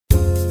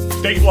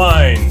State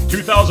Line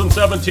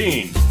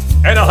 2017,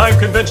 Anaheim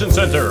Convention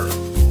Center,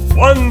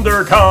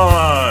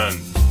 WonderCon!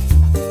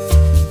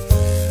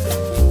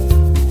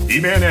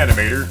 He-Man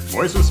animator,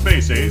 voice of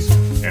Space Ace,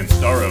 and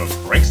star of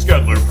Frank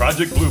Scudler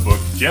Project Blue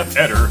Book, Jeff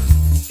Etter,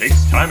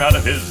 takes time out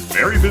of his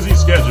very busy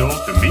schedule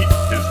to meet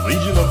his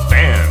legion of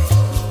fans.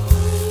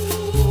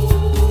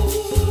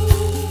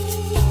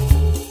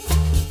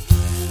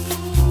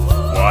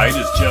 Why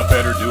does Jeff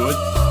Etter do it?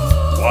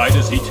 Why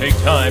does he take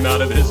time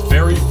out of his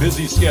very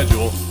busy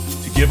schedule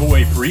to give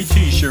away free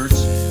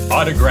t-shirts,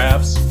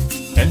 autographs,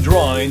 and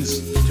drawings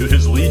to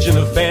his legion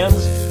of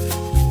fans?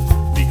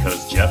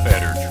 Because Jeff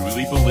Etter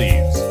truly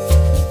believes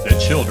that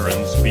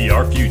children's be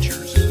our futures.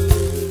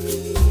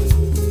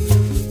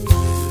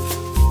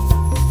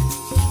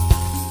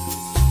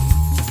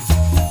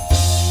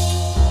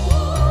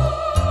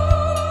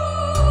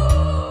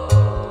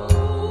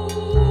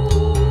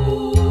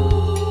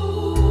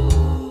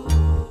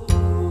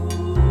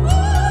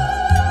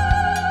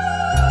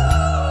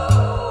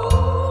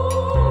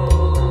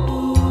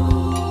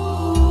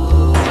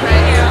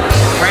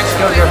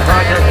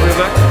 Project Blue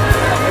Book.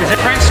 Is it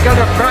Frank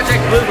Scudler Project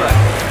Blue Book?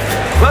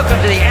 Welcome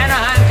to the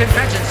Anaheim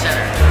Convention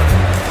Center.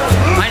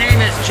 My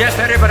name is Jeff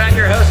Etter, but I'm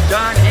your host,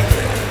 Don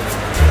Hinckley.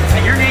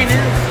 And your name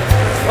is?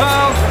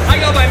 Well, I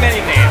go by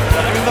many names.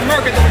 I mean, the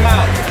Merc of the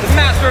Mouth, the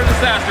Master of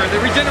Disaster,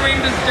 the Regenerating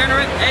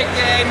Degenerate,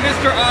 aka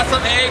Mr.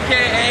 Awesome,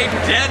 aka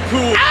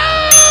Deadpool.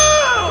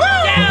 Oh!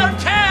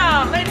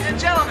 Downtown, ladies and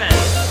gentlemen.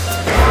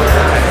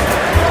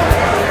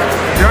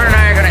 Jordan and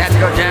I are going to have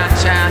to go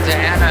downtown to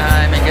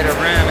Anaheim and get a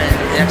room in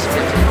the next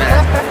 15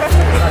 minutes.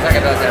 I'll talk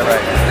about that right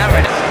now. Not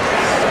right now.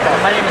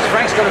 My name is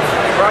Frank Scudler,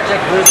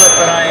 Project Blue Book,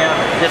 but I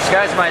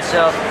disguise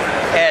myself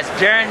as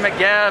Darren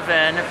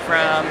McGavin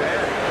from...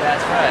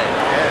 That's right.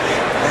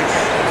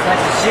 It's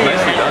nice to see you.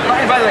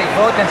 And by the way,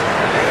 Vulcans,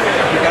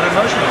 you got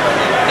emotional.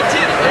 I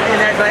did.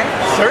 Isn't that right?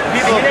 Certain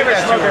people you never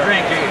smoke or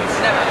drink, do you?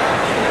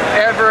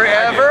 Never.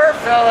 Ever,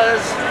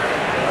 fellas.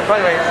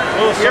 By the way,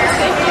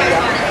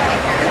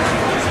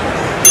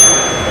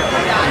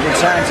 good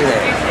time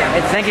today.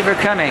 And thank you for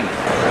coming.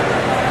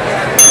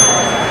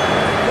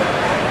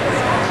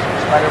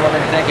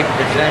 Spider-Woman, thank you for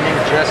defending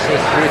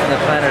justice, truth, and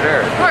the planet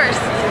Earth. Of course.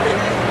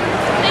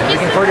 Thank you.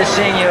 Looking forward to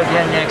seeing you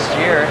again next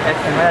year,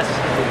 unless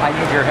I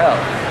need your help.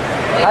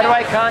 How do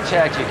I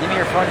contact you? Give me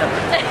your phone number.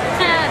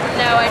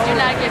 No, I do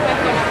not give my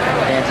phone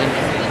number away. Dancing.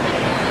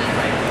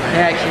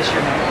 May I kiss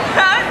your mouth?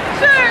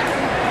 Sure.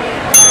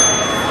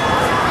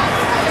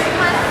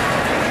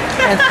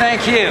 And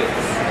thank you.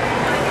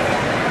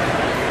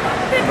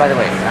 By the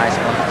way, nice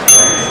one.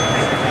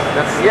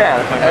 Yeah,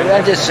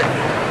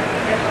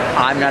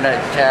 I'm not a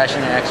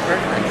fashion expert.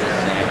 I'm just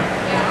saying.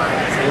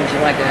 Would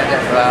you like to have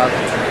that blouse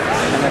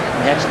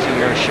next to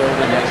your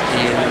shoulder, next to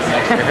you,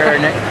 next to her?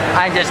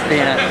 I'm just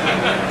being a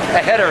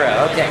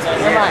hetero. Okay,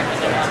 never mind.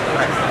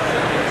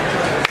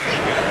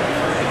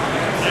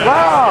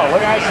 Wow,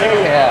 what did I say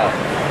you have?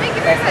 Thank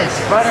you very much.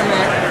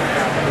 Spider-Man.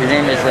 Your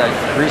name is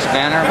Bruce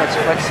Banner.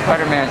 What's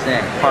Spider-Man's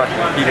name? Parker.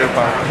 Peter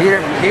Parker.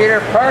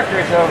 Peter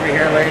Parker's over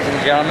here, ladies and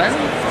gentlemen.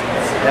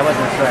 That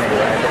wasn't funny,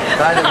 right?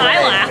 By the way,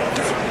 I laughed.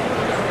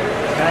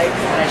 Can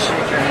I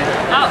shake your hand?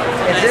 Oh.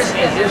 Is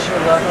this your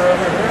lover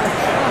over here?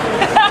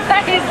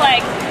 He's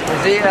like,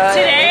 Is he,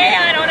 today?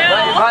 I don't know.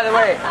 By the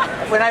way,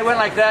 when I went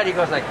like that, he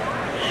goes like,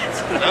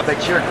 but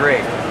you're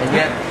great. And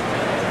yet,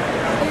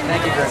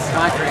 thank you for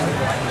conquering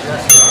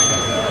justice.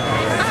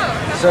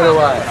 Oh. So do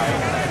I.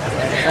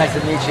 It's nice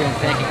to meet you and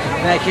thank you.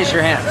 Can I kiss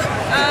your hand?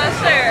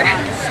 Sure. Thank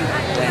you.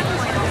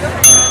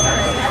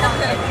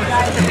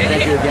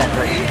 Thank you again,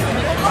 Frank.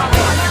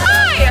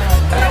 Hi!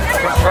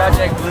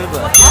 Project Blue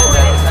Book.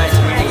 Nice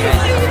meeting you.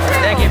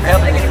 Thank you for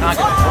helping me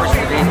conquer the force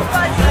of evil.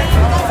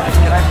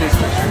 Can I please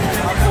kiss your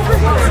hand?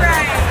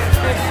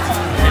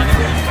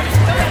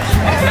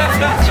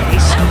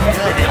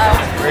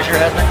 Where's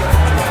your husband?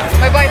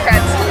 My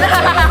boyfriend.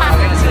 I'm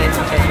going to say,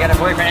 okay, you got a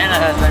boyfriend and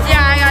a husband. Yeah,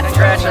 I got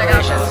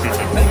Congratulations.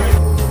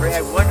 We're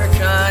at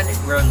WonderCon.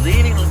 We're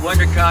leaving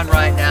WonderCon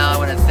right now. I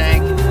want to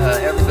thank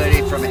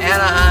everybody from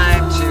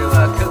Anaheim to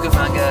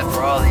Cucamonga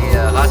for all the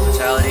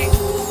hospitality.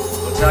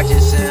 We'll talk to you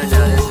soon.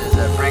 This is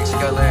Frank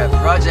Scudler at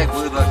Project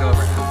Blue Book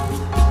over.